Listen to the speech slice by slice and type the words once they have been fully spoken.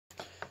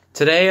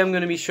Today I'm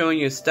going to be showing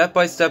you a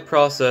step-by-step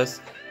process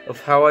of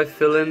how I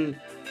fill in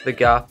the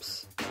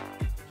gaps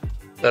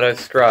that I've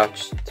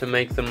scratched to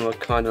make them look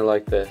kind of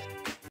like this.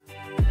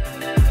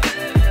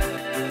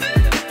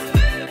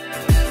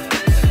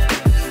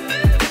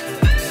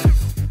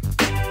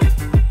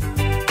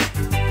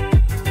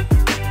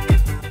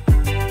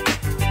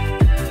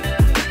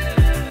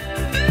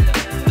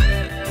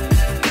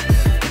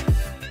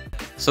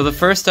 So the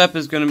first step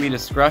is going to be to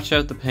scratch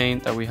out the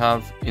paint that we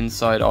have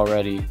inside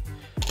already.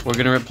 We're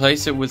going to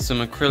replace it with some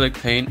acrylic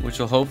paint, which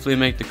will hopefully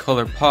make the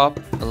color pop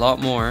a lot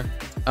more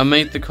and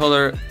make the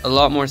color a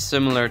lot more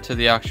similar to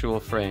the actual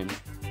frame.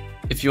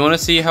 If you want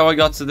to see how I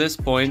got to this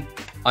point,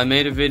 I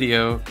made a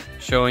video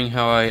showing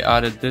how I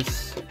added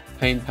this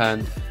paint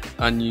pen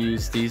and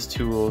used these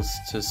tools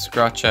to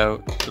scratch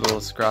out the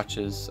little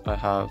scratches I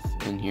have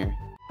in here.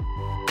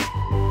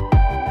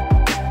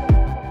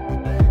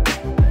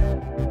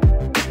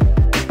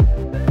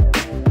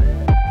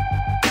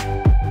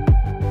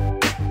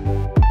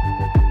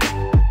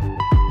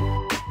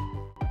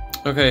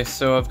 Okay,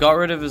 so I've got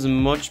rid of as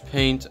much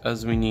paint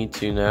as we need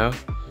to now.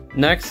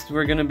 Next,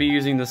 we're going to be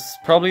using this,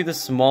 probably the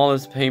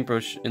smallest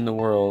paintbrush in the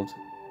world.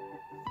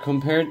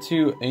 Compared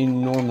to a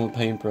normal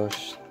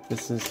paintbrush,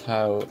 this is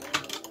how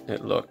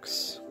it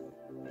looks.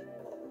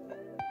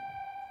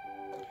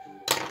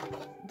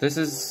 This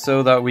is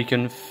so that we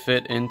can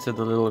fit into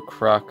the little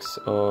cracks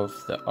of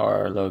the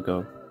R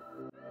logo.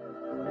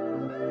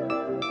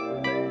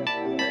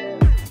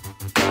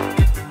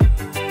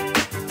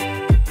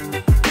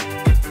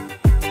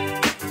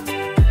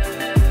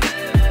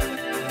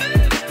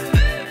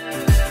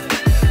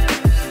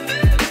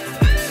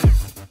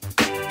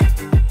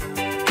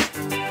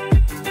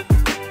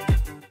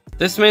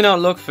 This may not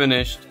look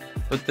finished,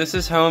 but this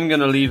is how I'm going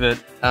to leave it,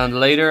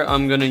 and later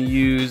I'm going to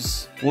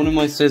use one of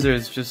my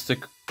scissors just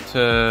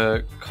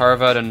to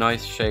carve out a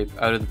nice shape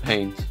out of the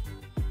paint.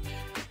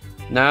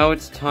 Now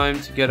it's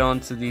time to get on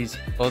to these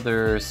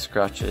other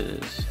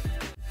scratches.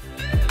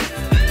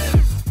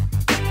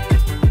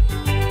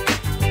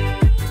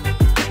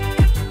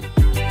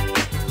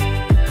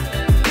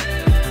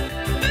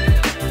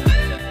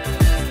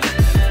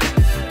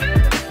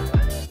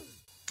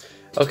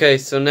 Okay,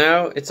 so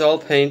now it's all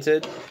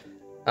painted.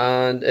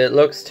 And it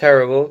looks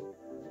terrible,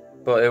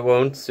 but it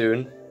won't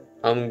soon.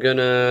 I'm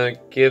gonna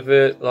give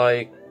it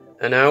like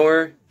an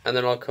hour and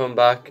then I'll come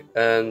back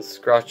and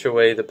scratch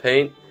away the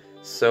paint.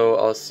 So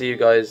I'll see you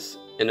guys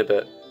in a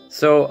bit.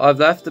 So I've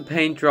left the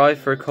paint dry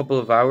for a couple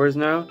of hours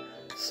now,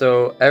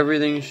 so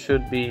everything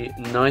should be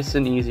nice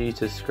and easy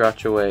to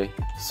scratch away.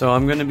 So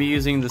I'm gonna be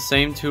using the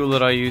same tool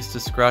that I used to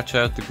scratch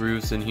out the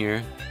grooves in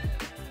here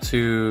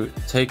to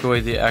take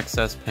away the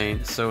excess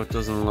paint so it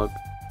doesn't look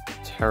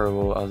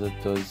terrible as it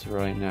does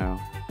right now.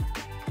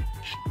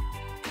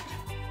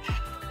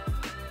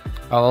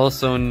 I'll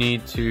also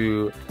need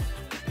to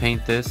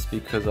paint this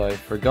because I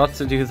forgot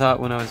to do that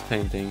when I was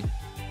painting.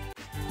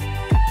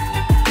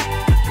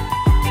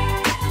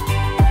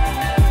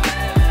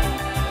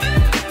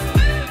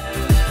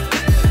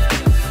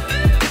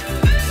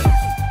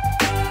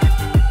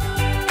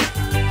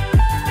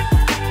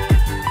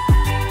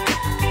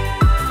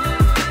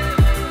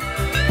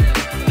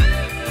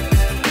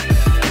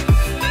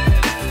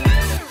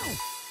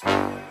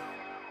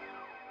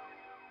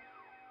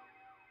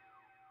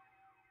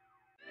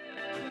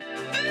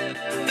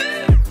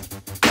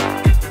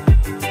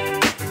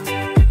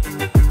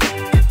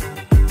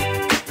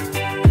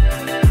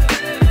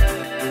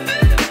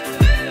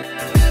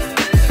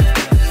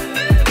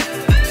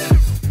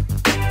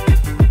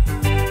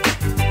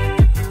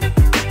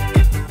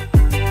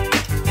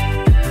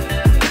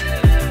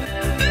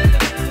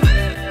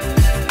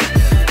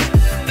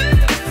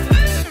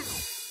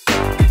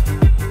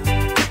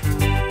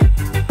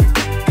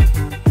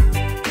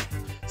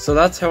 So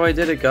that's how I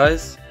did it,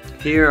 guys.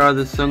 Here are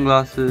the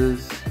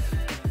sunglasses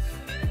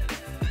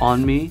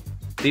on me.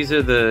 These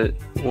are the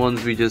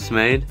ones we just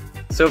made.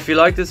 So if you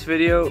like this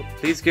video,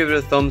 please give it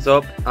a thumbs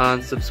up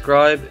and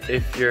subscribe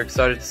if you're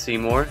excited to see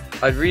more.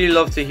 I'd really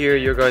love to hear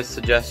your guys'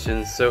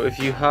 suggestions, so if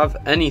you have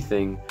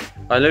anything,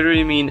 I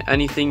literally mean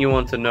anything you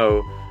want to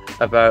know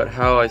about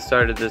how I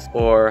started this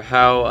or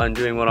how I'm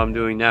doing what I'm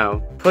doing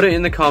now, put it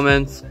in the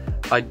comments.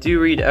 I do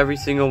read every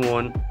single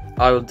one.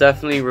 I will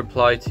definitely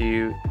reply to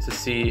you to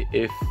see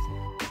if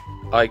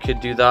I could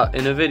do that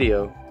in a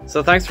video.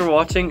 So thanks for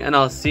watching and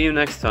I'll see you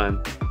next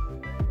time.